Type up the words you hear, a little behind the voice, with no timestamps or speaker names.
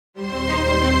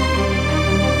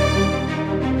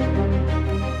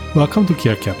Welcome to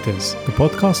Care Captains, the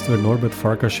podcast where Norbert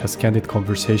Farkas has candid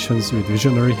conversations with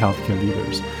visionary healthcare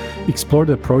leaders. Explore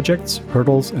their projects,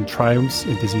 hurdles, and triumphs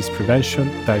in disease prevention,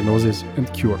 diagnosis,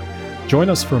 and cure. Join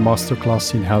us for a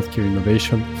masterclass in healthcare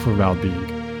innovation for well-being.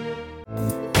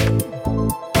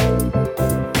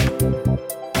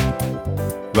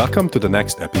 Welcome to the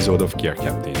next episode of Care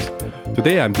Captains.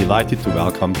 Today I'm delighted to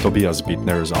welcome Tobias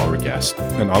Bittner as our guest,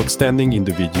 an outstanding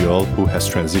individual who has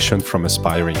transitioned from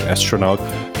aspiring astronaut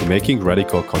to making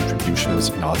radical contributions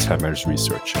in Alzheimer's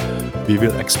research. We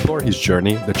will explore his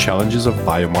journey, the challenges of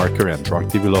biomarker and drug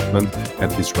development,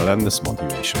 and his relentless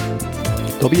motivation.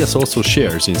 Tobias also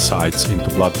shares insights into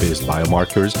blood-based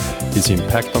biomarkers, his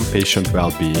impact on patient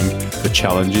well-being, the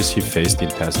challenges he faced in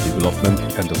test development,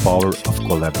 and the power of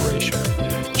collaboration.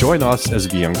 Join us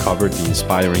as we uncover the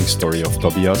inspiring story of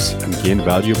Tobias and gain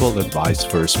valuable advice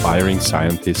for aspiring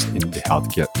scientists in the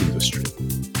healthcare industry.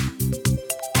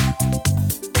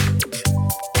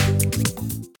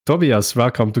 Tobias,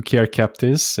 welcome to Care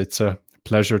Captains. It's a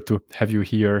pleasure to have you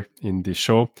here in the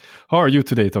show. How are you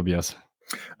today, Tobias?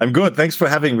 I'm good. Thanks for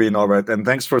having me, Norbert, and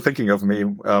thanks for thinking of me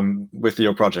with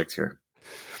your project here.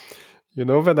 You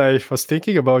know, when I was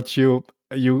thinking about you,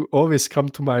 you always come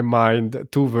to my mind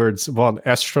two words, one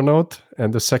astronaut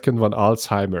and the second one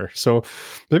Alzheimer. So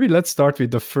maybe let's start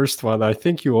with the first one. I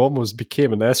think you almost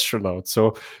became an astronaut.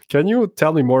 So can you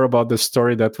tell me more about the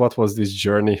story what was this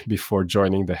journey before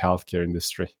joining the healthcare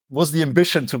industry? Was the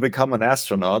ambition to become an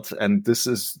astronaut, and this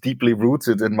is deeply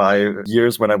rooted in my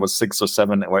years when I was 6 or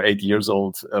 7 or 8 years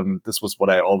old. This was what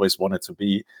I always wanted to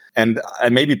be. And I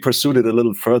maybe pursued it a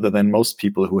little further than most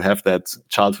people who have that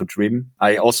childhood dream.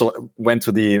 I also went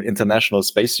to the International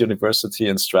Space University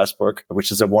in Strasbourg,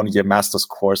 which is a 1-year master's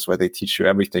course where they teach you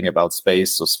everything about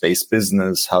space, so space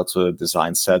business, how to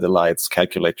design satellites,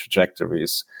 calculate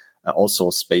trajectories, also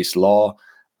space law.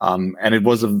 And it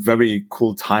was a very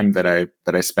cool time that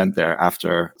I spent there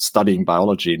after studying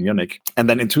biology in Munich. And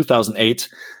then in 2008,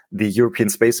 the European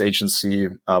Space Agency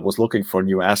was looking for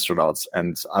new astronauts,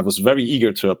 and I was very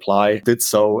eager to apply, did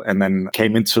so, and then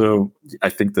came into, I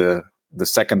think, the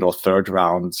second or third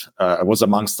round. I was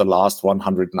amongst the last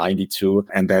 192,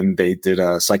 and then they did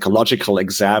a psychological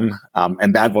exam,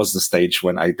 and that was the stage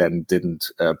when I then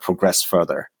didn't progress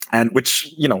further. And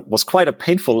which, was quite a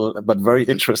painful but very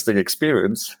interesting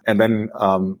experience. And then,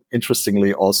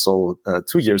 interestingly, also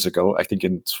 2 years ago, I think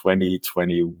in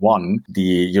 2021, the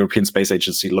European Space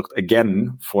Agency looked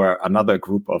again for another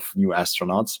group of new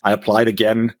astronauts. I applied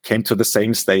again, came to the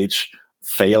same stage,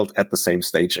 failed at the same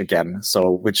stage again. So,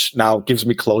 which now gives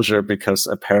me closure because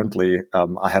apparently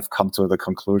I have come to the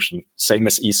conclusion, same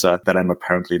as ESA, that I'm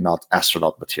apparently not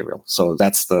astronaut material. So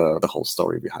that's the whole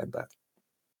story behind that.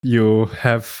 You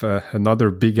have another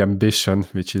big ambition,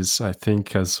 which is, I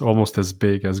think, almost as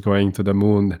big as going to the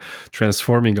moon,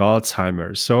 transforming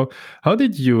Alzheimer's. So how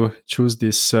did you choose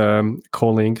this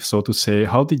calling, so to say?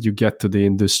 How did you get to the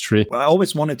industry? Well, I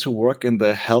always wanted to work in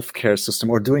the healthcare system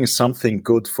or doing something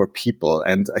good for people.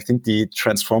 And I think the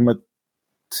transformative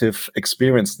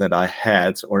experience that I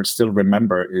had or still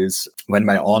remember is when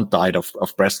my aunt died of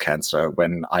breast cancer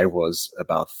when I was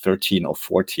about 13 or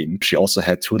 14. She also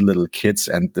had 2 little kids,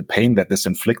 and the pain that this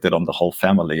inflicted on the whole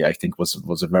family, I think was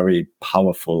a very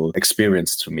powerful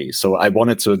experience to me. So I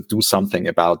wanted to do something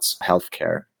about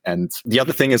healthcare. And the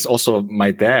other thing is also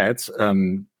my dad,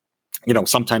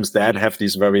 sometimes dad have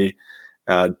these very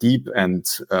deep and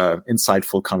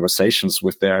insightful conversations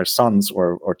with their sons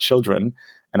or children.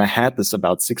 And I had this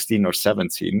about 16 or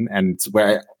 17, and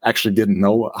where I actually didn't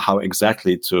know how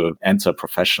exactly to enter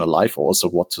professional life or also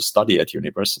what to study at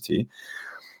university.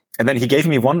 And then he gave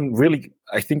me one really,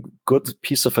 I think, good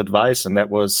piece of advice. And that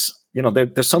was,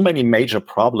 there's so many major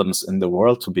problems in the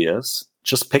world, Tobias.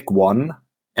 Just pick one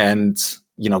and,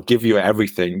 give you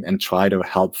everything and try to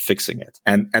help fixing it.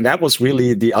 And that was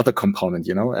really the other component,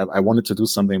 I wanted to do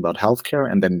something about healthcare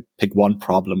and then pick one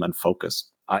problem and focus.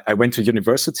 I went to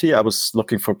university. I was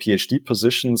looking for PhD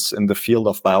positions in the field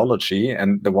of biology.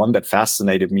 And the one that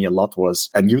fascinated me a lot was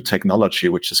a new technology,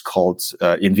 which is called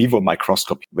in vivo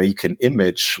microscopy, where you can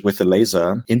image with a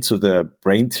laser into the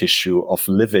brain tissue of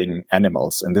living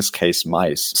animals, in this case,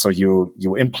 mice. So you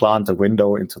implant a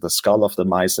window into the skull of the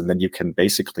mice, and then you can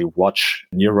basically watch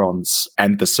neurons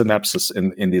and the synapses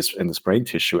in this brain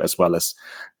tissue, as well as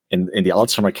in the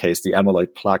Alzheimer case, the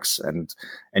amyloid plaques, and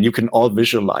you can all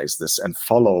visualize this and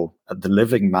follow the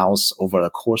living mouse over a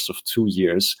course of 2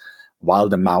 years while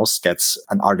the mouse gets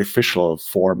an artificial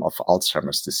form of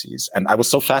Alzheimer's disease. And I was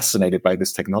so fascinated by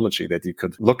this technology that you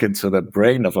could look into the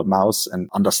brain of a mouse and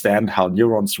understand how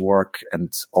neurons work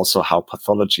and also how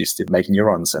pathologies make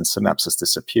neurons and synapses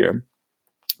disappear.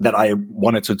 that I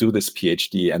wanted to do this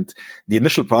PhD. And the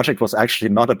initial project was actually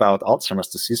not about Alzheimer's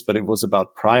disease, but it was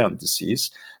about prion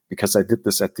disease, because I did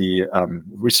this at the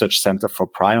Research Center for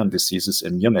Prion Diseases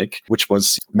in Munich, which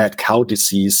was mad cow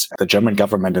disease. The German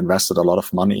government invested a lot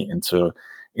of money into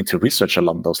research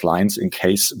along those lines in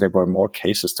case there were more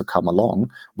cases to come along,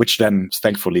 which then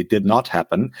thankfully did not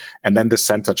happen. And then the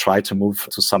center tried to move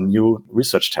to some new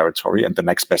research territory. And the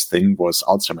next best thing was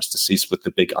Alzheimer's disease with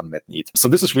the big unmet need. So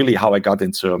this is really how I got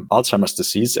into Alzheimer's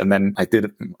disease. And then I did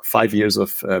 5 years of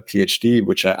PhD,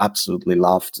 which I absolutely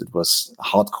loved. It was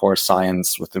hardcore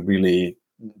science with a really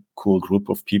cool group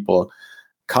of people.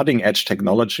 Cutting edge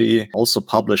technology, also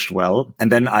published well.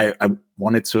 And then I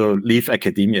wanted to leave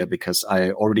academia because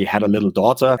I already had a little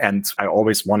daughter and I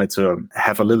always wanted to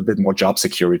have a little bit more job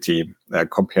security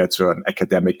compared to an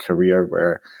academic career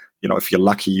where, if you're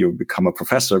lucky, you become a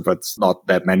professor, but not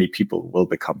that many people will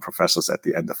become professors at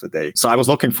the end of the day. So I was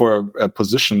looking for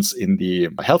positions in the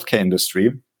healthcare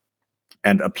industry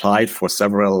and applied for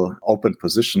several open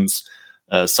positions.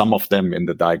 Some of them in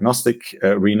the diagnostic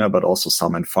arena, but also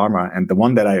some in pharma. And the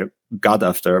one that I got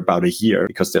after about a year,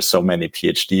 because there's so many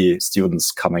PhD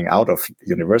students coming out of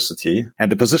university.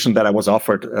 And the position that I was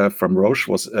offered from Roche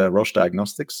was Roche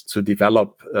Diagnostics to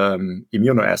develop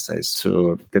immunoassays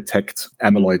to detect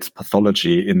amyloid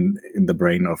pathology in the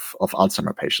brain of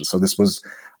Alzheimer patients. So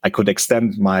I could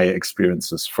extend my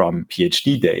experiences from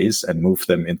PhD days and move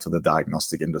them into the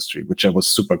diagnostic industry, which I was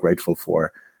super grateful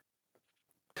for.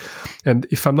 And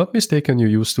if I'm not mistaken, you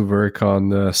used to work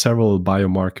on several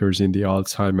biomarkers in the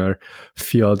Alzheimer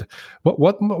field.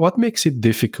 What makes it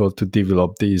difficult to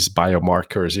develop these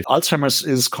biomarkers? Alzheimer's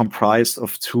is comprised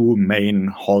of two main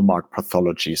hallmark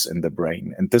pathologies in the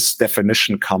brain. And this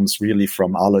definition comes really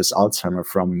from Alois Alzheimer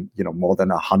from, more than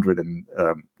 100 and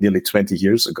nearly 20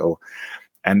 years ago.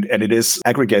 And it is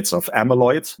aggregates of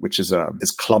amyloid, which is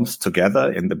clumped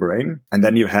together in the brain. And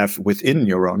then you have within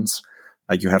neurons,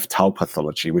 you have tau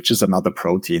pathology, which is another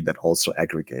protein that also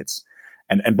aggregates.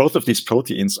 And both of these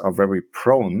proteins are very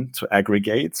prone to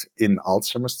aggregate in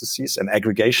Alzheimer's disease. And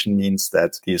aggregation means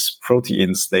that these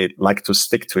proteins, they like to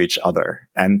stick to each other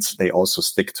and they also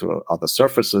stick to other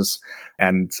surfaces.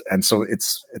 And so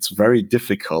it's very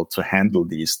difficult to handle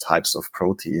these types of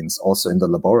proteins also in the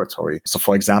laboratory. So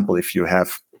for example, if you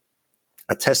have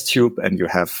a test tube and you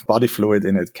have body fluid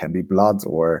in it, can be blood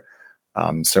or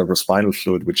cerebrospinal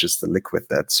fluid, which is the liquid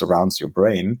that surrounds your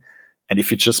brain. And if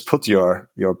you just put your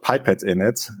pipette in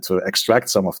it to extract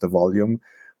some of the volume,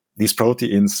 these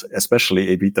proteins, especially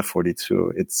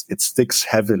A-beta-42, it sticks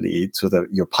heavily to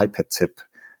your pipette tip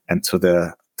and to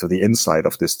the inside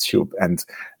of this tube. And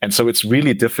so it's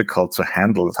really difficult to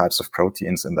handle types of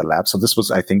proteins in the lab. So this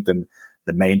was, I think,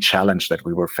 the main challenge that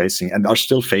we were facing and are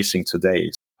still facing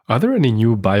today. Are there any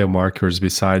new biomarkers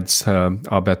besides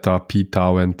A-beta,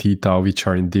 p-tau, and t-tau, which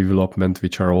are in development,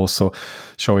 which are also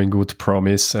showing good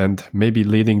promise and maybe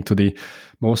leading to the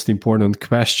most important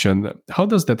question? How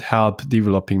does that help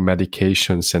developing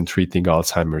medications and treating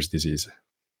Alzheimer's disease?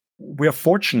 We are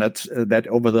fortunate that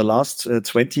over the last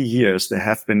 20 years, there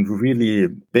have been really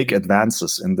big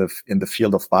advances in the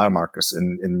field of biomarkers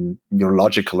in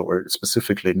neurological or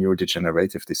specifically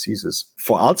neurodegenerative diseases.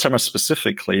 For Alzheimer's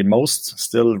specifically, most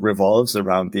still revolves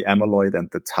around the amyloid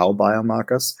and the tau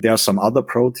biomarkers. There are some other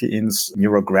proteins,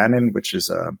 neurogranin, which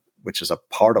is a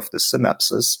part of the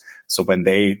synapses. So when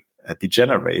they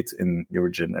degenerate in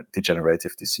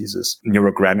neurodegenerative diseases,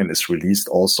 neurogranin is released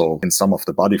also in some of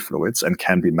the body fluids and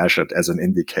can be measured as an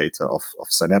indicator of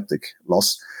synaptic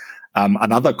loss.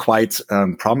 Another quite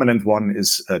prominent one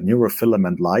is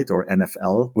neurofilament light, or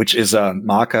NFL, which is a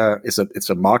marker. It's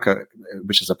a marker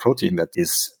which is a protein that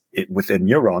is within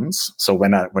neurons. So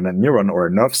when a neuron or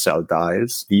a nerve cell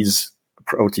dies, these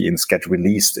proteins get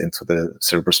released into the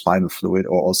cerebrospinal fluid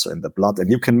or also in the blood, and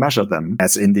you can measure them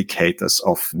as indicators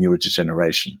of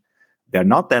neurodegeneration. They're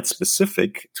not that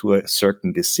specific to a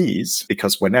certain disease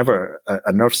because whenever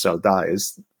a nerve cell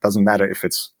dies, doesn't matter if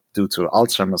it's due to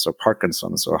Alzheimer's or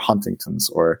Parkinson's or Huntington's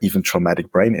or even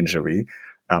traumatic brain injury,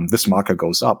 this marker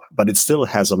goes up, but it still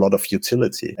has a lot of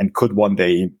utility and could one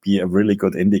day be a really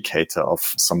good indicator of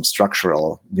some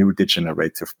structural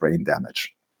neurodegenerative brain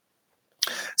damage.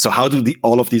 So how do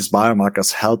all of these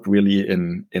biomarkers help really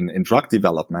in drug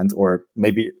development, or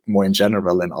maybe more in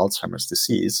general in Alzheimer's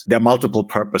disease? There are multiple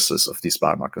purposes of these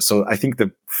biomarkers. So I think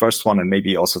the first one, and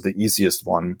maybe also the easiest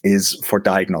one, is for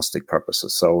diagnostic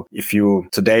purposes. So if you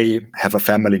today have a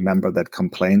family member that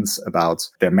complains about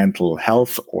their mental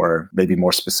health, or maybe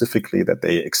more specifically that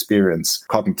they experience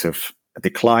cognitive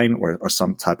decline or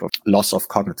some type of loss of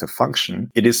cognitive function,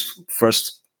 it is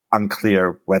first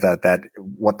unclear where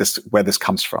this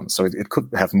comes from. So it could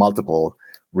have multiple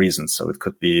reasons. So it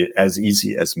could be as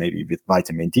easy as maybe with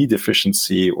vitamin D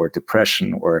deficiency or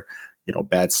depression or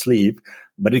bad sleep,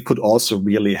 but it could also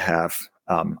really have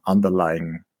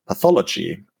underlying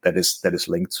pathology that is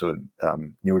linked to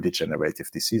neurodegenerative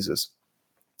diseases.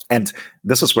 And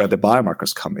this is where the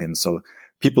biomarkers come in. So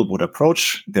people would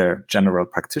approach their general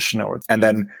practitioner and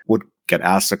then would get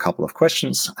asked a couple of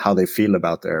questions, how they feel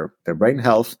about their brain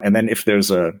health. And then if there's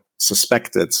a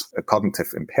suspected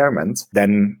cognitive impairment,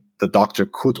 then the doctor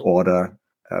could order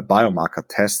biomarker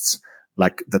tests,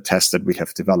 like the test that we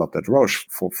have developed at Roche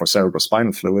for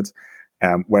cerebrospinal fluid,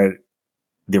 where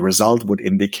the result would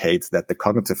indicate that the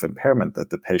cognitive impairment that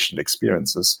the patient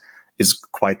experiences is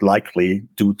quite likely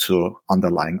due to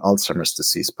underlying Alzheimer's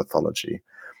disease pathology.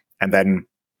 And then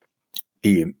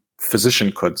the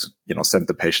physician could, send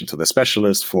the patient to the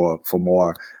specialist for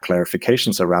more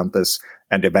clarifications around this.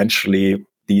 And eventually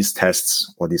these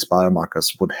tests or these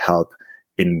biomarkers would help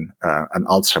in an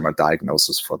Alzheimer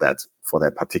diagnosis for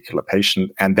that particular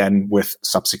patient, and then with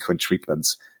subsequent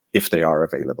treatments if they are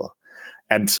available.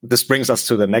 And this brings us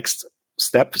to the next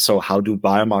step. So how do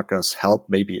biomarkers help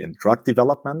maybe in drug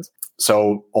development?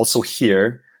 So also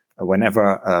here,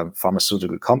 whenever a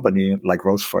pharmaceutical company like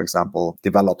Roche, for example,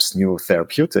 develops new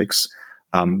therapeutics,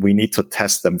 we need to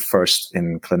test them first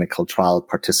in clinical trial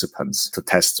participants to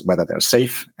test whether they're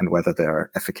safe and whether they're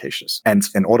efficacious. And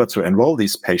in order to enroll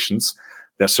these patients,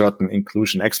 there are certain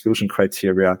inclusion-exclusion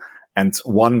criteria. And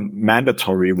one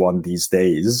mandatory one these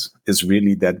days is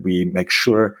really that we make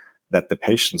sure that the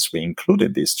patients we include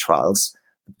in these trials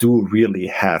do really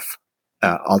have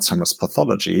Alzheimer's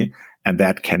pathology, and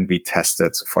that can be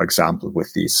tested, for example,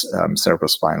 with these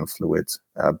cerebrospinal fluid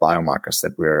biomarkers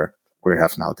that we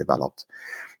have now developed.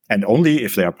 And only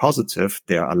if they are positive,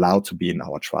 they are allowed to be in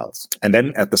our trials. And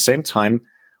then at the same time,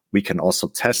 we can also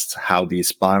test how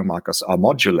these biomarkers are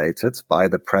modulated by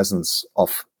the presence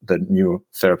of the new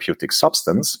therapeutic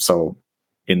substance. So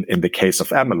in the case of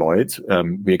amyloid,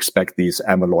 we expect these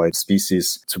amyloid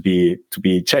species to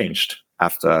be changed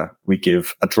after we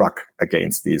give a drug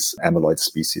against these amyloid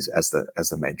species as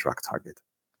the main drug target.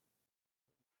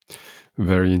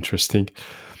 Very interesting.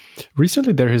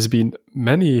 Recently, there has been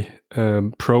many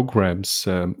programs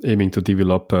aiming to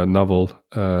develop novel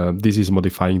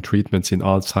disease-modifying treatments in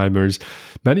Alzheimer's.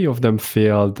 Many of them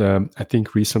failed. I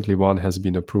think recently one has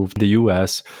been approved in the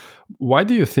US. Why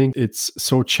do you think it's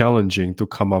so challenging to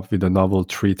come up with a novel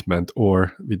treatment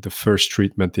or with the first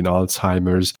treatment in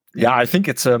Alzheimer's? Yeah, I think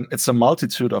it's a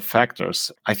multitude of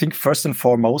factors. I think first and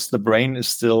foremost, the brain is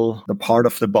still the part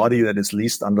of the body that is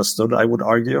least understood, I would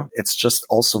argue. It's just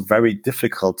also very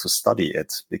difficult to study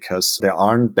it because there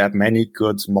aren't that many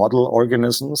good model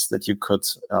organisms that you could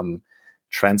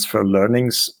transfer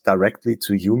learnings directly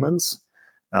to humans.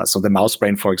 So the mouse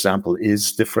brain, for example,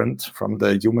 is different from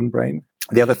the human brain.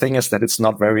 The other thing is that it's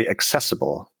not very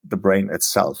accessible, the brain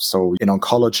itself. So in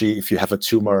oncology, if you have a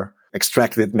tumor,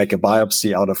 extract it, make a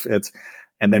biopsy out of it,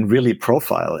 and then really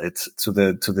profile it to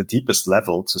the deepest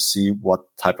level to see what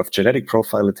type of genetic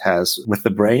profile it has. With the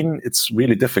brain, it's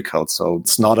really difficult. So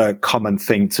it's not a common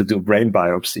thing to do brain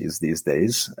biopsies these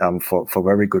days for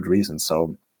very good reasons.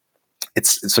 So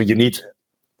you need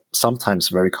sometimes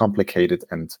very complicated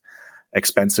and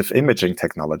expensive imaging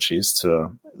technologies to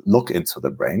look into the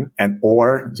brain,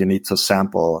 or you need to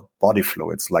sample body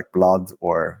fluids like blood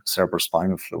or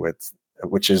cerebrospinal fluid,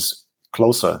 which is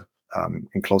closer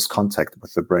in close contact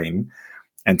with the brain,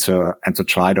 and to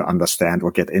try to understand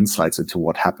or get insights into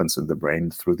what happens in the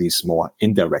brain through these more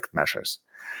indirect measures.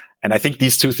 And I think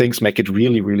these two things make it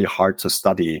really, really hard to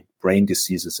study brain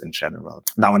diseases in general.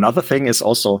 Now, another thing is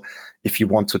also, if you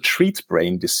want to treat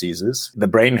brain diseases, the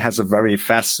brain has a very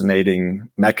fascinating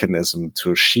mechanism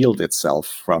to shield itself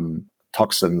from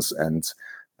toxins and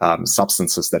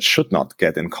substances that should not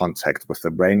get in contact with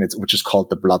the brain, which is called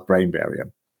the blood-brain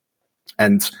barrier.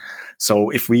 And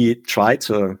so if we try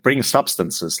to bring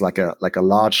substances like a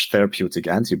large therapeutic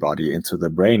antibody into the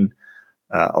brain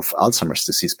of Alzheimer's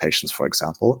disease patients, for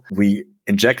example, we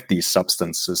inject these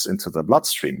substances into the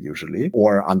bloodstream usually,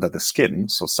 or under the skin,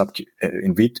 so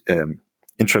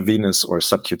intravenous or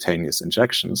subcutaneous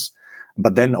injections.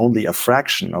 But then only a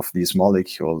fraction of these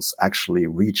molecules actually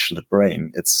reach the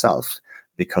brain itself,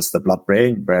 because the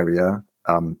blood-brain barrier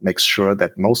makes sure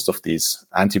that most of these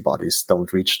antibodies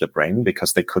don't reach the brain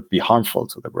because they could be harmful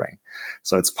to the brain.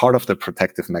 So it's part of the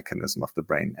protective mechanism of the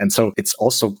brain. And so it's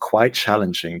also quite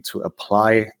challenging to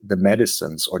apply the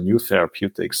medicines or new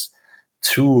therapeutics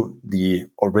to the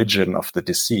origin of the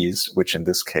disease, which in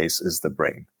this case is the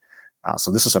brain.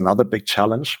 So this is another big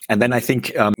challenge. And then I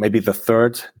think maybe the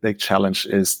third big challenge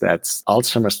is that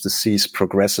Alzheimer's disease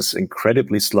progresses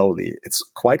incredibly slowly. It's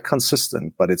quite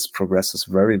consistent, but it progresses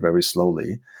very, very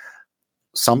slowly,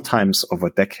 sometimes over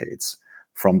decades,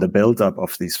 from the buildup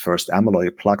of these first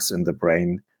amyloid plaques in the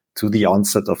brain to the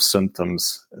onset of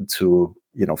symptoms to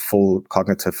full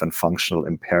cognitive and functional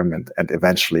impairment, and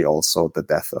eventually also the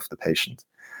death of the patient.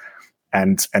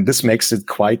 And this makes it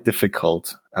quite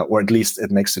difficult, or at least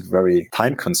it makes it very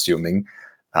time consuming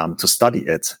to study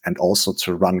it and also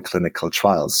to run clinical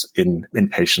trials in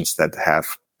patients that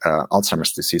have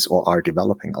Alzheimer's disease or are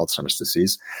developing Alzheimer's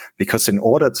disease. Because in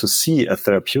order to see a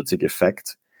therapeutic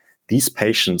effect, these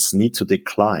patients need to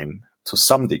decline to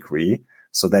some degree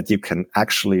so that you can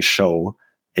actually show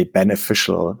a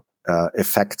beneficial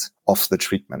effect of the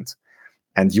treatment.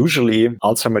 And usually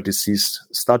Alzheimer's disease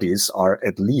studies are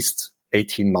at least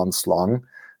 18 months long,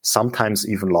 sometimes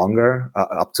even longer,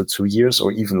 up to 2 years,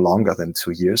 or even longer than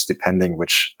 2 years, depending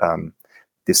which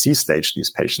disease stage these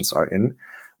patients are in,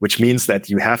 which means that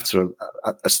you have to,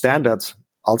 a standard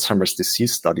Alzheimer's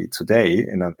disease study today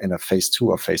in a phase 2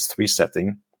 or phase 3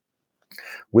 setting,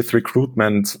 with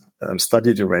recruitment,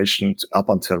 study duration up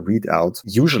until readout,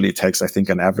 usually takes, I think,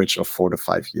 an average of 4 to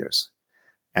 5 years.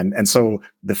 And so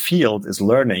the field is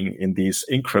learning in these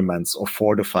increments of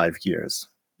 4 to 5 years,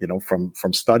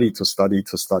 from study to study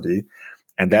to study.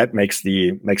 And that makes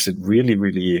it really,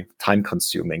 really time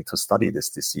consuming to study this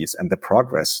disease. And the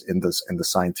progress in the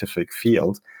scientific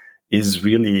field is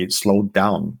really slowed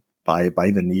down by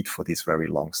the need for these very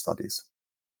long studies.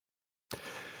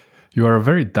 You are a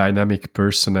very dynamic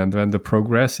person, and when the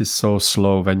progress is so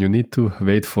slow, when you need to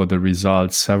wait for the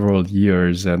results several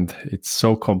years, and it's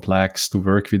so complex to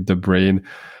work with the brain,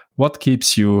 what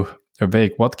keeps you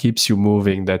awake? What keeps you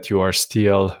moving that you are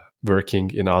still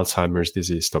working in Alzheimer's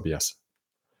disease, Tobias?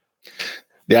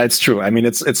 Yeah, it's true. I mean,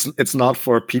 it's not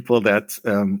for people that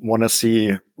want to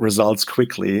see results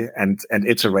quickly and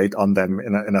iterate on them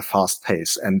in a fast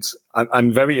pace. And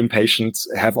I'm very impatient,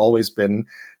 have always been.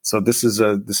 So this is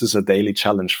a daily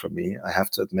challenge for me, I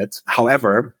have to admit.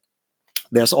 However,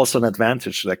 there's also an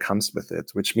advantage that comes with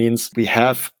it, which means we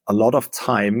have a lot of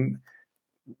time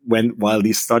while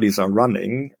these studies are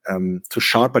running to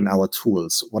sharpen our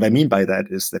tools. What I mean by that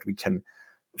is that we can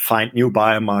find new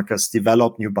biomarkers,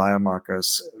 develop new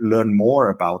biomarkers, learn more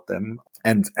about them.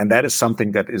 And that is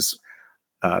something that is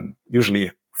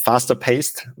usually faster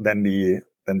paced than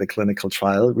the clinical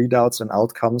trial readouts and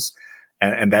outcomes.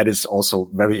 And that is also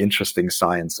very interesting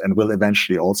science and will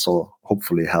eventually also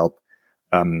hopefully help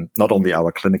not only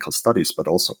our clinical studies, but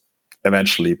also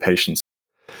eventually patients.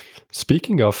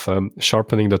 Speaking of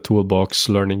sharpening the toolbox,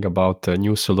 learning about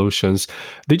new solutions,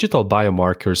 digital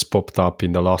biomarkers popped up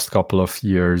in the last couple of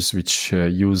years, which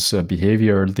use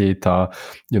behavioral data.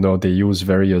 They use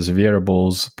various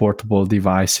wearables, portable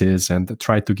devices, and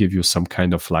try to give you some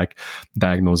kind of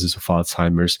diagnosis of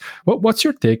Alzheimer's. What's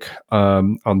your take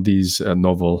on these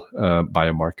novel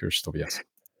biomarkers, Tobias?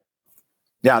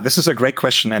 Yeah, this is a great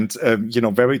question and,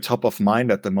 very top of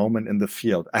mind at the moment in the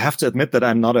field. I have to admit that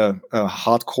I'm not a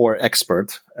hardcore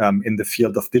expert in the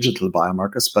field of digital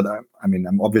biomarkers, but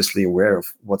I'm obviously aware of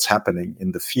what's happening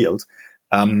in the field.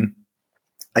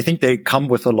 I think they come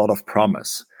with a lot of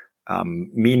promise,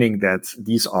 meaning that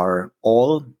these are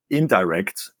all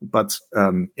indirect, but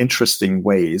interesting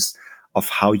ways of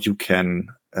how you can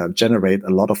generate a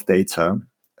lot of data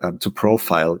to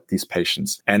profile these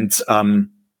patients. And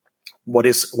what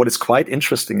is quite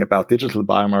interesting about digital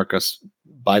biomarkers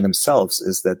by themselves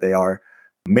is that they are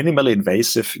minimally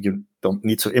invasive. You don't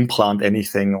need to implant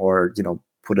anything or,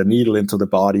 put a needle into the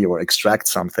body or extract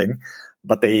something,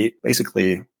 but they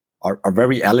basically are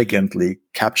very elegantly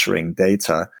capturing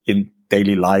data in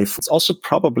daily life. It's also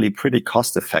probably pretty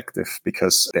cost effective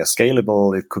because they're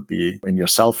scalable. It could be in your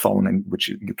cell phone, in which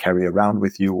you carry around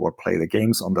with you, or play the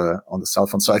games on the cell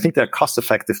phone. So I think they're cost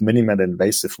effective, minimally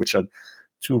invasive, which are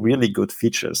two really good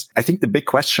features. I think the big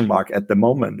question mark at the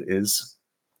moment is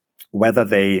whether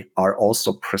they are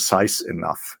also precise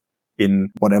enough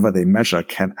in whatever they measure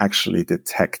can actually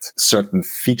detect certain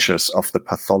features of the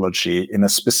pathology in a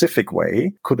specific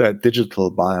way. Could a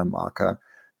digital biomarker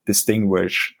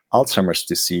distinguish Alzheimer's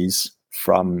disease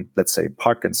from, let's say,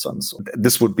 Parkinson's?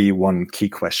 This would be one key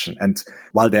question. And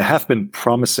while there have been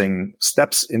promising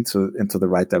steps into the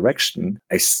right direction,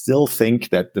 I still think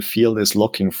that the field is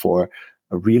looking for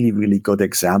really, really good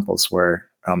examples where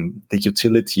the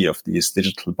utility of these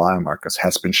digital biomarkers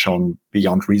has been shown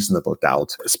beyond reasonable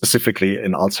doubt, specifically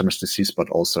in Alzheimer's disease, but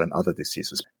also in other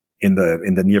diseases. In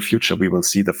the near future, we will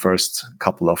see the first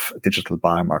couple of digital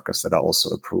biomarkers that are also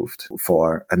approved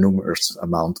for a numerous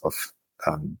amount of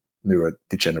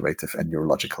neurodegenerative and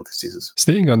neurological diseases.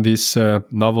 Staying on these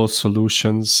novel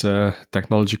solutions,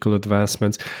 technological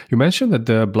advancements, you mentioned that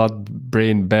the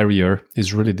blood-brain barrier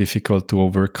is really difficult to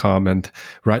overcome. And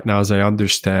right now, as I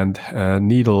understand, a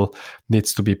needle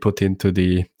needs to be put into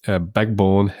the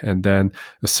backbone, and then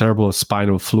the cerebral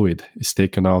spinal fluid is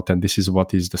taken out. And this is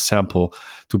what is the sample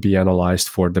to be analyzed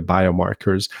for the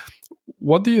biomarkers.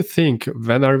 What do you think?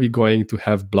 When are we going to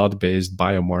have blood-based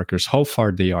biomarkers? How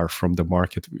far they are from the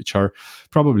market, which are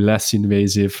probably less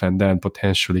invasive and then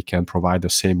potentially can provide the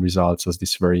same results as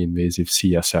this very invasive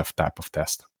CSF type of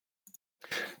test?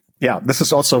 Yeah, this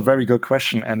is also a very good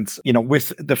question. And,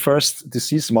 with the first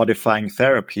disease-modifying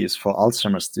therapies for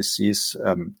Alzheimer's disease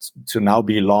to now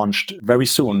be launched very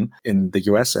soon in the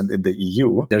US and in the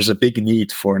EU, there's a big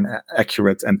need for an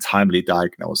accurate and timely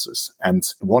diagnosis. And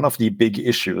one of the big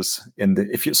issues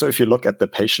if you look at the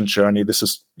patient journey, this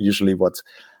is usually what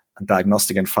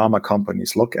diagnostic and pharma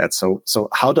companies look at. So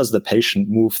how does the patient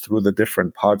move through the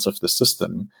different parts of the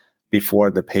system before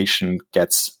the patient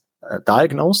gets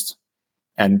diagnosed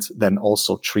and then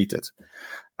also treated?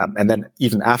 And then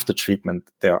even after treatment,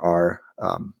 there are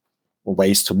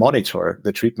ways to monitor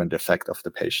the treatment effect of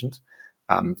the patient.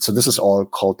 So this is all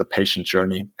called the patient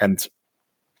journey. And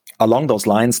along those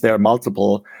lines, there are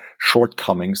multiple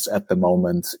shortcomings at the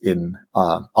moment in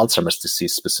Alzheimer's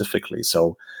disease specifically.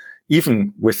 So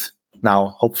even with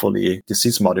now, hopefully,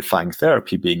 disease-modifying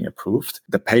therapy being approved,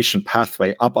 the patient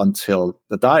pathway up until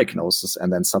the diagnosis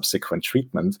and then subsequent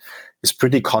treatment is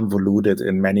pretty convoluted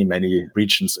in many, many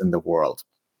regions in the world.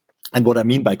 And what I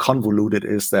mean by convoluted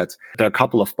is that there are a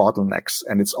couple of bottlenecks,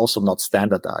 and it's also not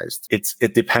standardized.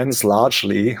 It depends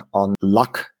largely on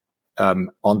luck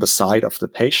on the side of the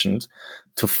patient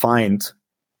to find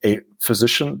a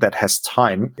physician that has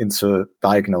time into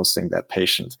diagnosing that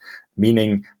patient,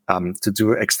 meaning to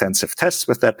do extensive tests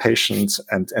with that patient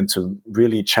and to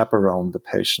really chaperone the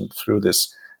patient through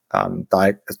this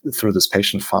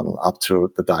patient funnel up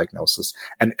to the diagnosis.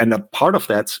 And a part of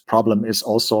that problem is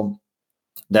also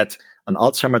that an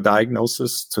Alzheimer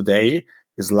diagnosis today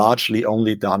is largely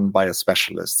only done by a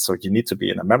specialist. So you need to be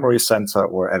in a memory center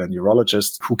or at a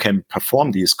neurologist who can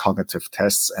perform these cognitive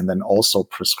tests and then also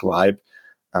prescribe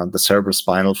the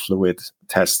cerebrospinal fluid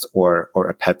test or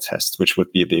a PET test, which would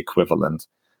be the equivalent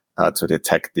to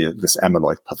detect this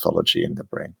amyloid pathology in the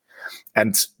brain.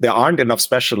 And there aren't enough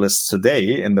specialists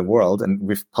today in the world, and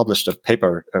we've published a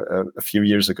paper a few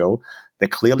years ago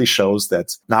that clearly shows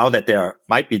that now that there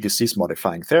might be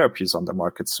disease-modifying therapies on the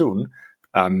market soon,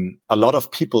 a lot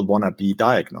of people want to be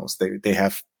diagnosed. They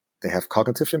have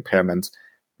cognitive impairment.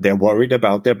 They're worried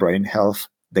about their brain health.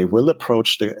 They will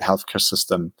approach the healthcare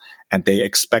system and they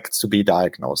expect to be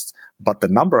diagnosed. But the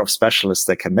number of specialists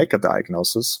that can make a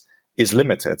diagnosis is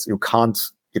limited. You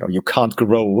can't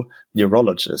grow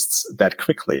neurologists that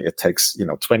quickly. It takes,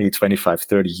 20, 25,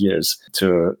 30 years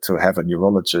to have a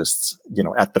neurologist,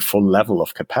 at the full level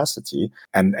of capacity.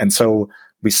 And so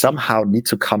we somehow need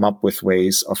to come up with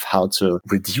ways of how to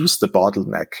reduce the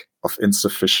bottleneck of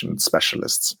insufficient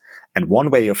specialists. And one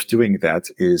way of doing that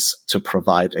is to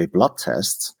provide a blood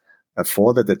test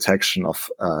for the detection of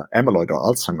amyloid or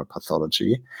Alzheimer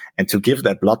pathology, and to give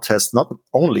that blood test not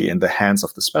only in the hands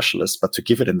of the specialist, but to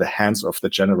give it in the hands of the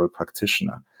general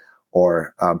practitioner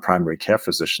or primary care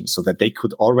physician, so that they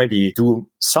could already do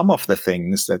some of the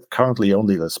things that currently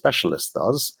only the specialist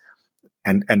does,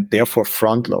 and therefore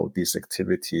front load these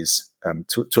activities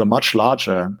to a much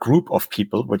larger group of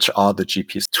people, which are the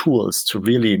GP's tools to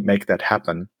really make that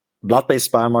happen.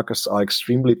 Blood-based biomarkers are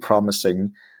extremely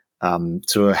promising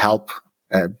to help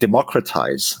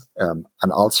democratize an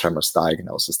Alzheimer's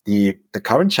diagnosis. The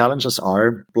current challenges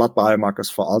are blood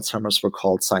biomarkers for Alzheimer's were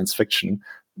called science fiction,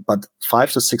 but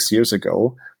 5 to 6 years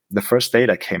ago, the first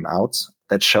data came out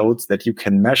that showed that you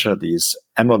can measure these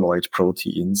amyloid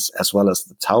proteins as well as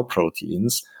the tau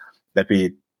proteins that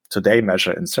we today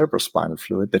measure in cerebrospinal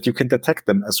fluid, that you can detect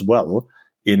them as well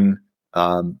in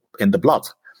the blood,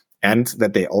 and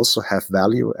that they also have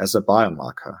value as a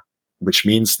biomarker, which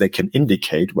means they can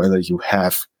indicate whether you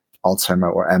have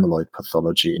Alzheimer or amyloid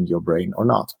pathology in your brain or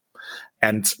not.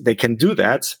 And they can do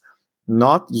that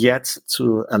not yet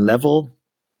to a level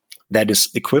that is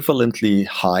equivalently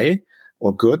high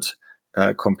or good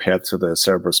compared to the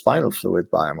cerebrospinal fluid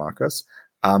biomarkers,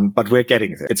 but we're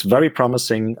getting there. It's very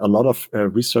promising. A lot of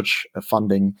research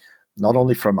funding, not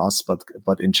only from us,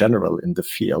 but in general in the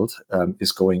field,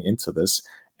 is going into this.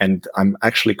 And I'm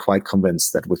actually quite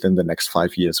convinced that within the next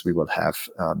 5 years, we will have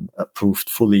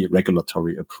fully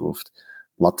regulatory approved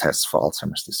blood tests for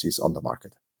Alzheimer's disease on the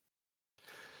market.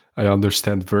 I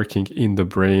understand working in the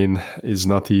brain is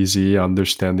not easy.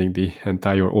 Understanding the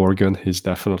entire organ is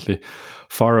definitely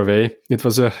far away. It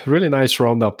was a really nice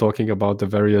roundup talking about the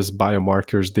various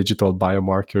biomarkers, digital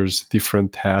biomarkers,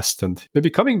 different tests, and maybe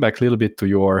coming back a little bit to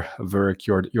your work,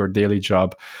 your daily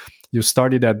job. You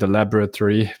started at the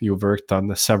laboratory, you worked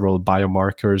on several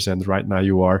biomarkers, and right now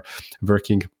you are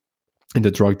working in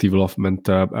the drug development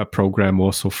program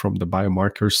also from the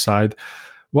biomarker side.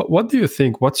 What do you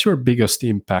think? What's your biggest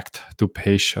impact to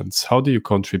patients? How do you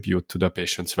contribute to the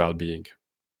patient's well-being?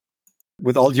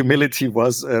 With all humility,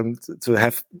 was to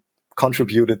have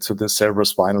contributed to the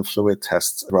cerebrospinal fluid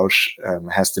test Roche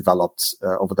has developed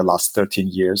over the last 13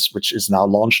 years, which is now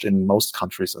launched in most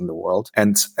countries in the world.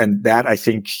 And that, I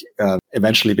think,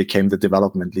 eventually became the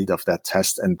development lead of that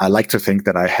test. And I like to think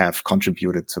that I have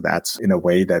contributed to that in a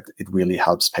way that it really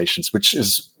helps patients, which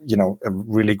is, a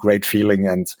really great feeling,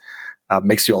 and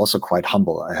makes you also quite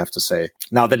humble, I have to say.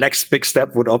 Now, the next big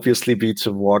step would obviously be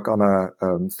to work on a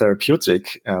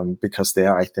therapeutic, because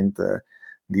there, I think the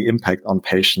impact on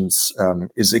patients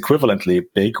is equivalently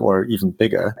big or even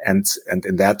bigger. And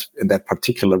in that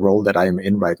particular role that I am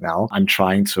in right now, I'm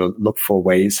trying to look for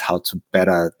ways how to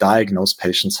better diagnose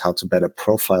patients, how to better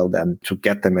profile them, to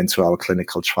get them into our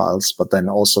clinical trials, but then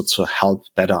also to help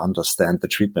better understand the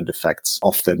treatment effects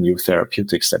of the new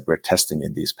therapeutics that we're testing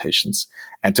in these patients,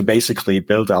 and to basically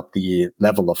build up the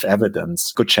level of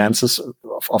evidence, good chances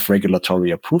of regulatory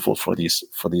approval for these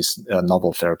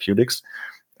novel therapeutics.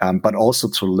 But also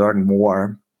to learn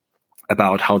more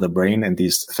about how the brain and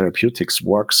these therapeutics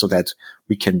work, so that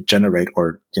we can generate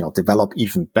or develop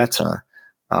even better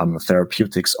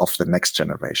therapeutics of the next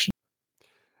generation.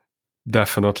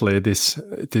 Definitely, it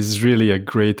is really a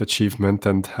great achievement,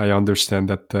 and I understand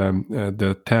that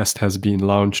the test has been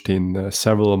launched in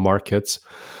several markets.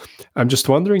 I'm just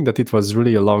wondering that it was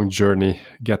really a long journey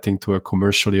getting to a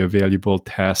commercially available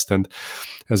test, and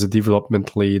as a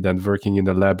development lead and working in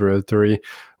the laboratory,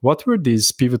 what were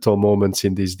these pivotal moments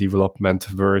in this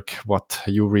development work? What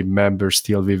you remember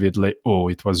still vividly? Oh,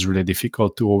 it was really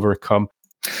difficult to overcome.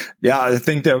 Yeah, I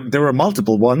think there were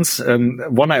multiple ones.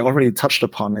 One I already touched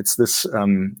upon. It's this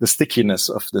the stickiness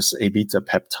of this A-beta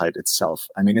peptide itself.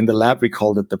 I mean, in the lab we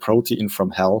called it the protein from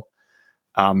hell,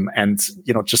 and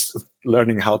just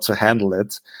learning how to handle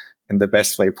it in the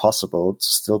best way possible to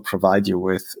still provide you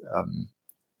with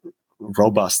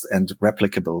robust and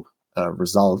replicable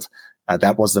result.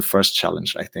 That was the first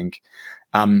challenge, I think.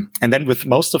 And then with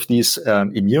most of these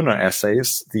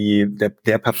immunoassays,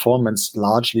 their performance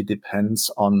largely depends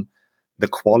on the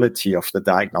quality of the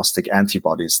diagnostic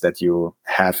antibodies that you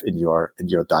have in your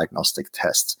diagnostic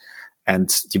test.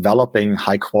 And developing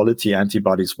high quality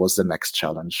antibodies was the next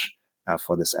challenge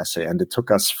for this assay. And it took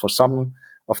us, for some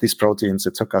of these proteins,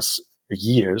 it took us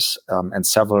years and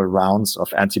several rounds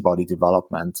of antibody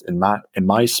development in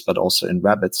mice, but also in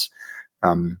rabbits,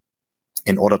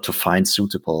 in order to find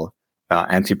suitable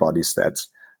antibodies that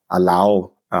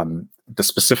allow the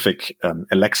specific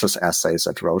Alexis assays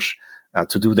at Roche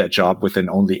to do their job within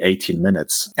only 18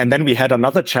 minutes. And then we had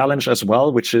another challenge as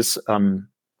well, which is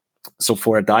so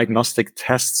for a diagnostic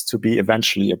test to be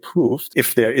eventually approved,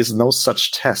 if there is no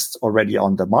such test already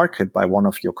on the market by one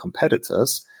of your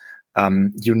competitors,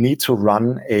 you need to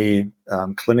run a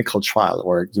clinical trial,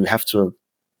 or you have to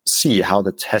see how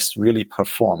the test really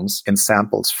performs in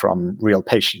samples from real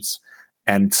patients.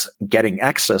 And getting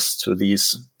access to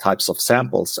these types of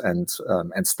samples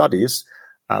and studies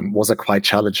was a quite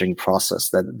challenging process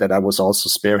that I was also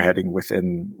spearheading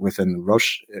within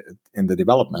Roche in the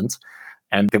development.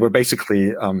 And there were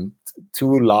basically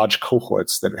two large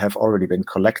cohorts that have already been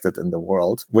collected in the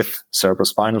world with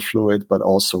cerebrospinal fluid, but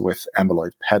also with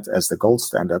amyloid PET as the gold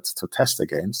standard to test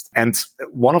against. And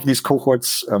one of these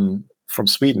cohorts from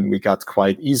Sweden we got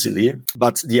quite easily,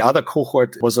 but the other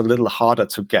cohort was a little harder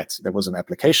to get. There was an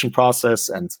application process,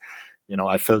 and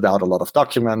I filled out a lot of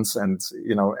documents, and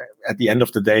at the end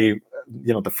of the day,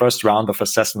 the first round of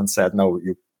assessment said, no,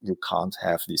 you can't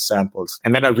have these samples.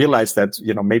 And then I realized that,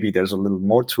 maybe there's a little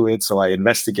more to it. So I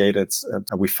investigated,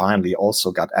 and we finally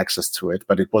also got access to it,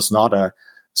 but it was not a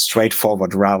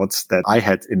straightforward route that I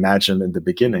had imagined in the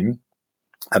beginning,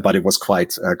 but it was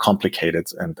quite complicated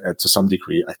and to some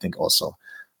degree, I think also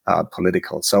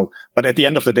political. So, but at the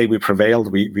end of the day, we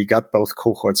prevailed. We got both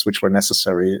cohorts which were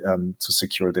necessary to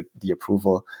secure the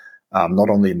approval. Not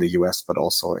only in the US, but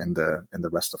also in the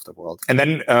rest of the world. And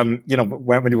then,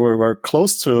 when we were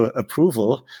close to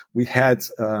approval, we had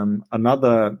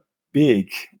another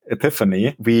big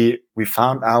epiphany. We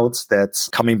found out that,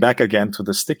 coming back again to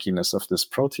the stickiness of this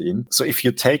protein. So if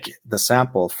you take the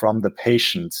sample from the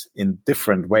patient in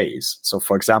different ways, so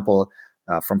for example,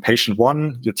 From patient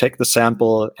 1, you take the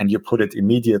sample and you put it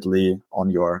immediately on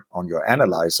your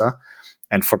analyzer.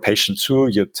 And for patient 2,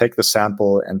 you take the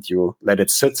sample and you let it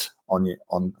sit on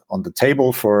the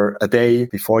table for a day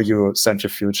before you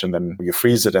centrifuge, and then you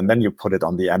freeze it, and then you put it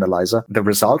on the analyzer. The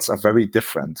results are very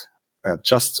different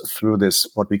just through this,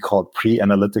 what we call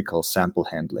pre-analytical sample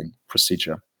handling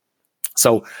procedure.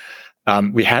 So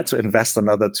we had to invest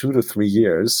another 2 to 3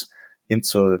 years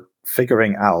into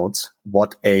figuring out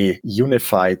what a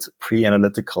unified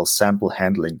pre-analytical sample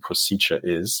handling procedure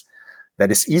is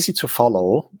that is easy to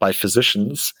follow by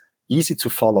physicians, easy to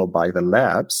follow by the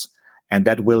labs, and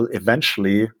that will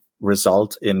eventually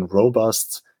result in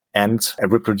robust and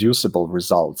reproducible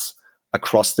results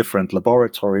across different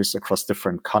laboratories, across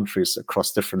different countries,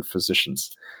 across different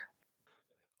physicians.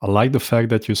 I like the fact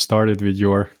that you started with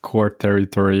your core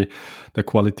territory, the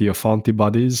quality of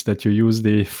antibodies, that you use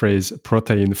the phrase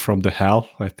protein from the hell.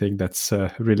 I think that's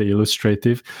really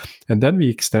illustrative. And then we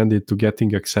extended to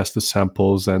getting access to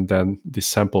samples, and then the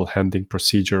sample handling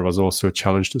procedure was also a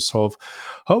challenge to solve.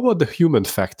 How about the human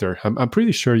factor? I'm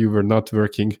pretty sure you were not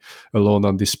working alone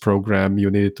on this program. You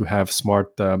needed to have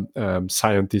smart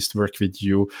scientists work with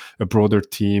you, a broader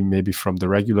team, maybe from the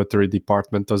regulatory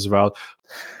department as well.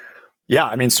 Yeah,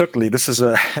 I mean, certainly this is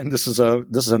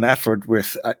an effort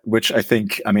with which I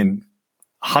think, I mean,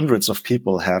 hundreds of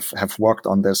people have worked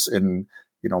on this in,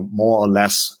 more or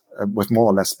less with more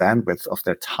or less bandwidth of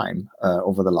their time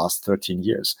over the last 13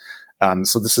 years.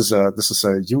 So this is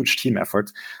a huge team effort.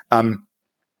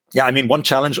 Yeah, I mean, one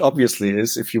challenge obviously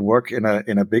is if you work in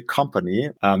a big company,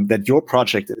 that your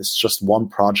project is just one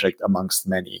project amongst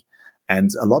many.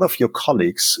 And a lot of your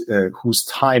colleagues whose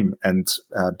time and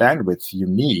bandwidth you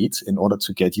need in order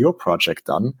to get your project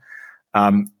done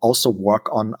also work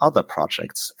on other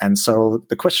projects. And so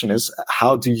the question is,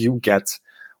 how do you get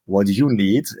what you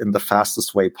need in the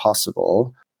fastest way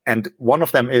possible? And one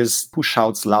of them is who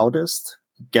shouts loudest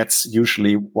gets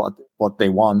usually what they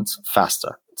want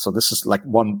faster. So this is like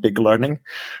one big learning.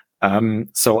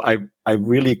 So I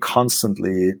really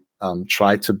constantly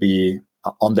try to be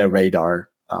on their radar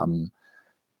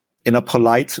in a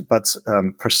polite but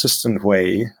persistent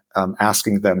way,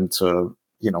 asking them to,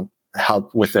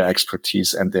 help with their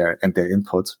expertise and their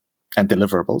input and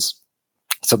deliverables.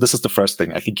 So this is the first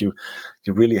thing. I think you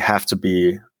really have to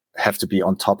be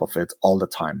on top of it all the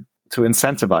time to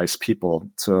incentivize people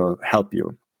to help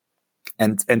you.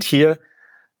 And here,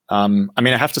 I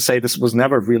mean, I have to say this was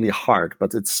never really hard,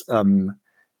 but it's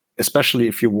especially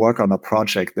if you work on a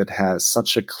project that has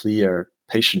such a clear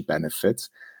patient benefit.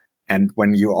 And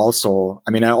when you also,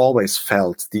 I mean, I always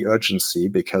felt the urgency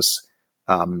because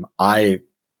I,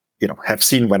 have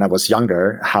seen when I was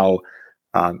younger how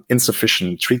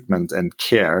insufficient treatment and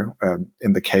care,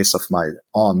 in the case of my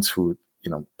aunt who,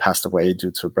 passed away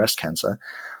due to breast cancer,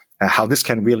 how this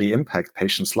can really impact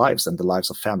patients' lives and the lives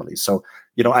of families. So,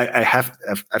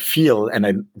 I feel and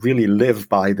I really live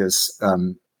by this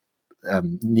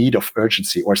need of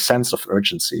urgency or sense of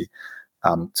urgency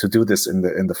to do this in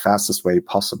the fastest way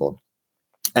possible.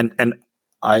 And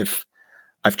I've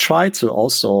tried to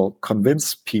also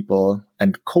convince people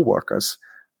and coworkers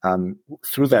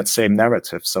through that same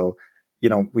narrative. So,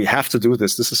 we have to do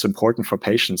this. This is important for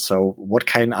patients. So what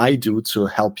can I do to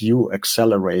help you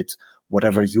accelerate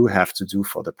whatever you have to do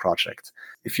for the project?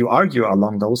 If you argue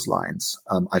along those lines,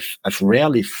 I've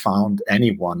rarely found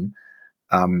anyone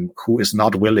who is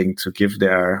not willing to give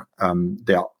their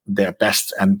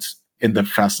best and in the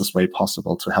fastest way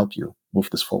possible to help you move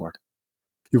this forward.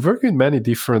 You work in many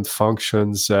different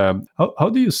functions. How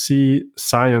do you see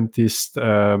scientists'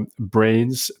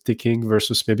 brains ticking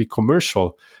versus maybe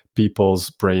commercial people's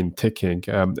brain ticking?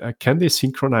 Can they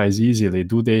synchronize easily?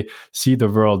 Do they see the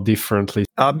world differently?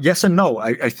 Yes and no.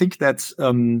 I think that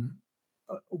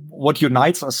what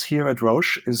unites us here at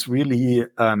Roche is really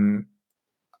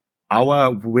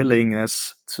our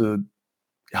willingness to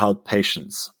help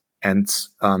patients. And,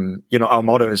 our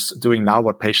motto is doing now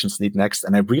what patients need next.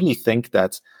 And I really think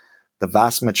that the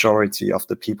vast majority of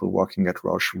the people working at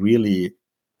Roche really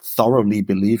thoroughly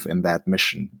believe in that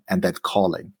mission and that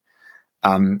calling.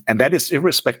 And that is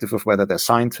irrespective of whether they're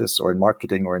scientists or in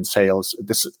marketing or in sales.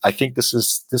 I think this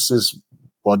is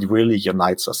what really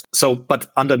unites us. So,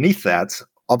 but underneath that,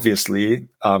 obviously,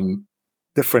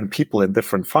 different people in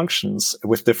different functions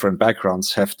with different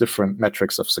backgrounds have different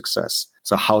metrics of success.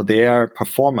 So how their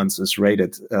performance is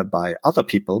rated by other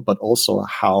people, but also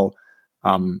how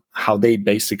they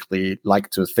basically like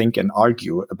to think and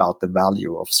argue about the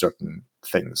value of certain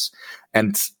things.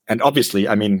 And obviously,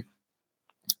 I mean,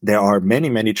 there are many,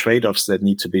 many trade-offs that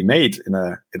need to be made in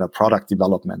a product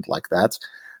development like that.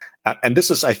 And this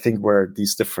is, I think, where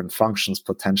these different functions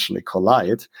potentially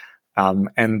collide.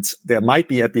 And there might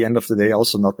be, at the end of the day,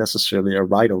 also not necessarily a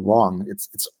right or wrong.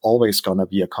 It's always going to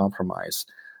be a compromise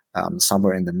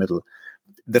somewhere in the middle.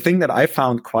 The thing that I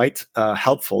found quite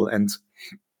helpful, and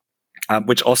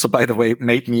which also, by the way,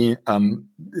 made me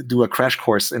do a crash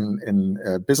course in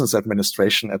business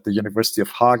administration at the University of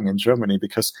Hagen in Germany,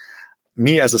 because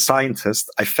me as a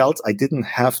scientist, I felt I didn't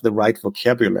have the right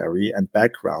vocabulary and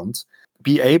background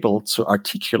be able to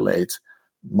articulate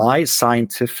my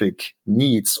scientific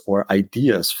needs or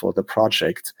ideas for the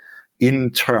project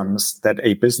in terms that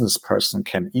a business person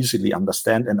can easily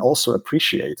understand and also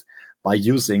appreciate by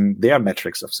using their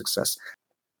metrics of success.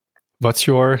 What's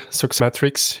your success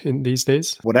metrics in these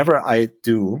days? Whatever I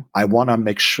do, I want to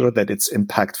make sure that it's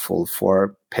impactful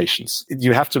for patients.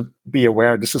 You have to be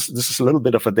aware, this is a little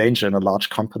bit of a danger in a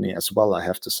large company as well, I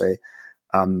have to say.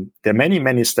 There are many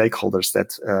stakeholders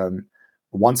that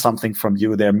want something from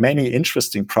you. There are many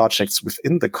interesting projects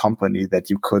within the company that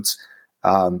you could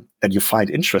that you find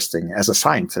interesting as a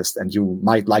scientist, and you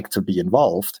might like to be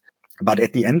involved. But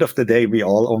at the end of the day, we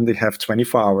all only have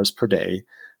 24 hours per day.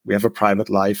 We have a private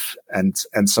life, and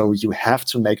so you have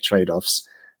to make trade-offs.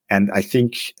 And I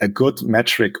think a good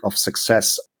metric of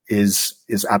success is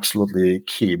absolutely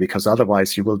key, because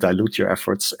otherwise you will dilute your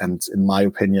efforts, and in my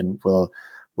opinion will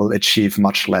achieve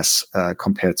much less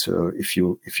compared to if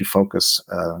you focus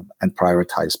and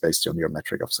prioritize based on your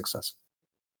metric of success.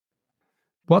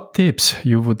 What tips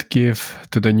you would give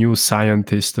to the new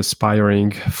scientist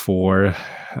aspiring for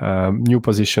new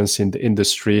positions in the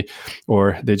industry,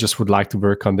 or they just would like to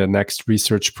work on their next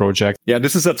research project? Yeah,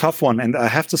 this is a tough one. And I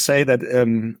have to say that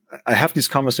I have these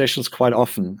conversations quite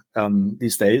often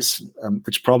these days,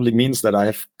 which probably means that I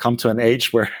have come to an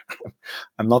age where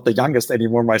I'm not the youngest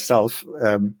anymore myself.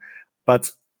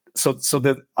 But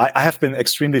I have been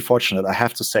extremely fortunate, I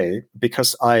have to say,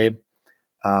 because I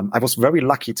was very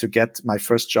lucky to get my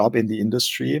first job in the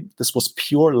industry. This was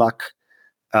pure luck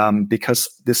because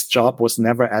this job was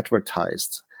never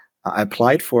advertised. I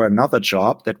applied for another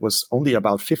job that was only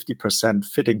about 50%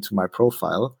 fitting to my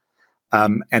profile.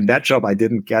 And that job I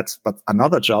didn't get, but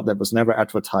another job that was never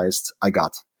advertised, I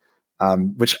got,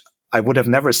 which I would have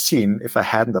never seen if I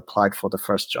hadn't applied for the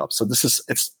first job. So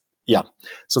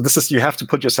you have to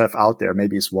put yourself out there,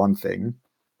 maybe is one thing.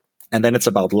 And then it's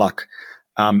about luck.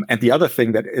 And the other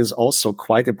thing that is also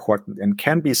quite important and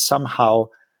can be somehow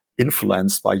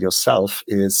influenced by yourself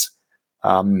is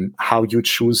how you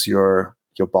choose your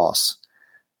boss.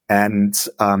 And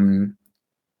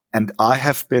I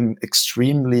have been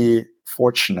extremely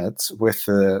fortunate with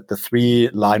the 3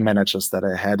 line managers that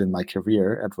I had in my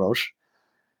career at Roche,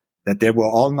 that they were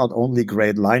all not only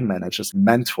great line managers,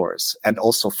 mentors, and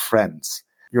also friends.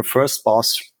 Your first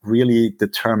boss really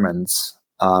determines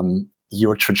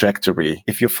your trajectory.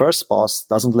 If your first boss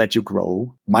doesn't let you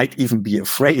grow, might even be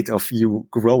afraid of you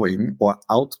growing or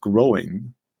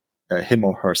outgrowing him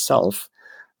or herself,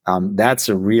 that's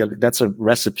a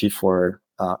recipe for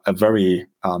a very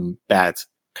bad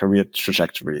career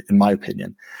trajectory, in my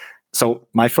opinion. So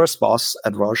my first boss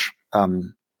at Roche,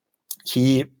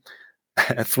 he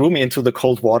threw me into the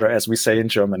cold water, as we say in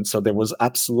German. So there was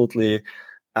absolutely,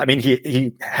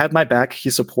 he had my back, he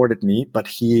supported me, but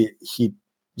he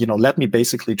let me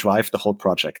basically drive the whole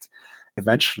project,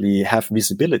 eventually have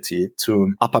visibility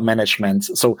to upper management.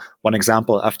 So one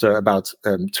example, after about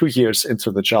 2 years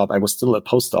into the job, I was still a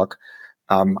postdoc.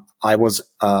 I was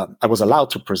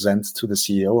allowed to present to the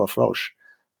CEO of Roche,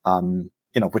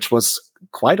 which was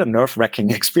quite a nerve-wracking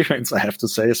experience, I have to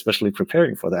say, especially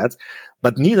preparing for that.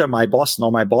 But neither my boss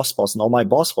nor my boss boss nor my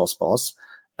boss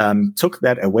took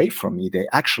that away from me. They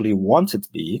actually wanted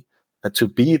me to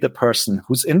be the person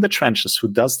who's in the trenches, who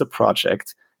does the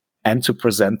project, and to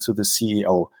present to the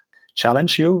CEO,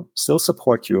 challenge you, still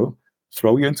support you,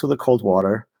 throw you into the cold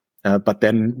water, but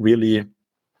then really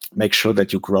make sure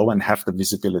that you grow and have the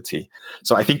visibility.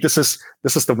 So I think this is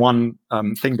the one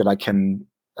thing that I can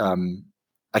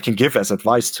give as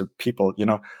advice to people.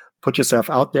 Put yourself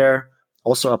out there.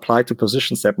 Also apply to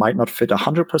positions that might not fit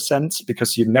 100%,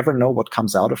 because you never know what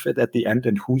comes out of it at the end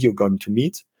and who you're going to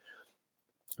meet.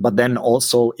 But then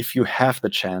also, if you have the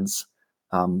chance,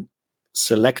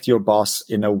 select your boss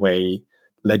in a way,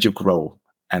 let you grow,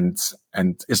 and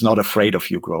is not afraid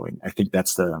of you growing. I think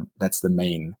that's the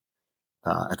main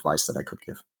advice that I could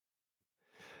give.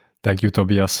 Thank you,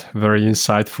 Tobias. Very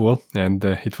insightful, and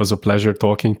it was a pleasure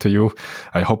talking to you.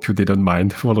 I hope you didn't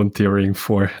mind volunteering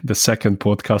for the second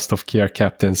podcast of Care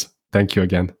Captains. Thank you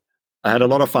again. I had a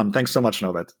lot of fun. Thanks so much,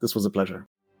 Norbert. This was a pleasure.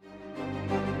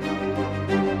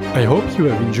 I hope you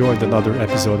have enjoyed another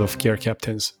episode of Care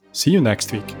Captains. See you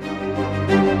next week.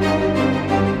 you.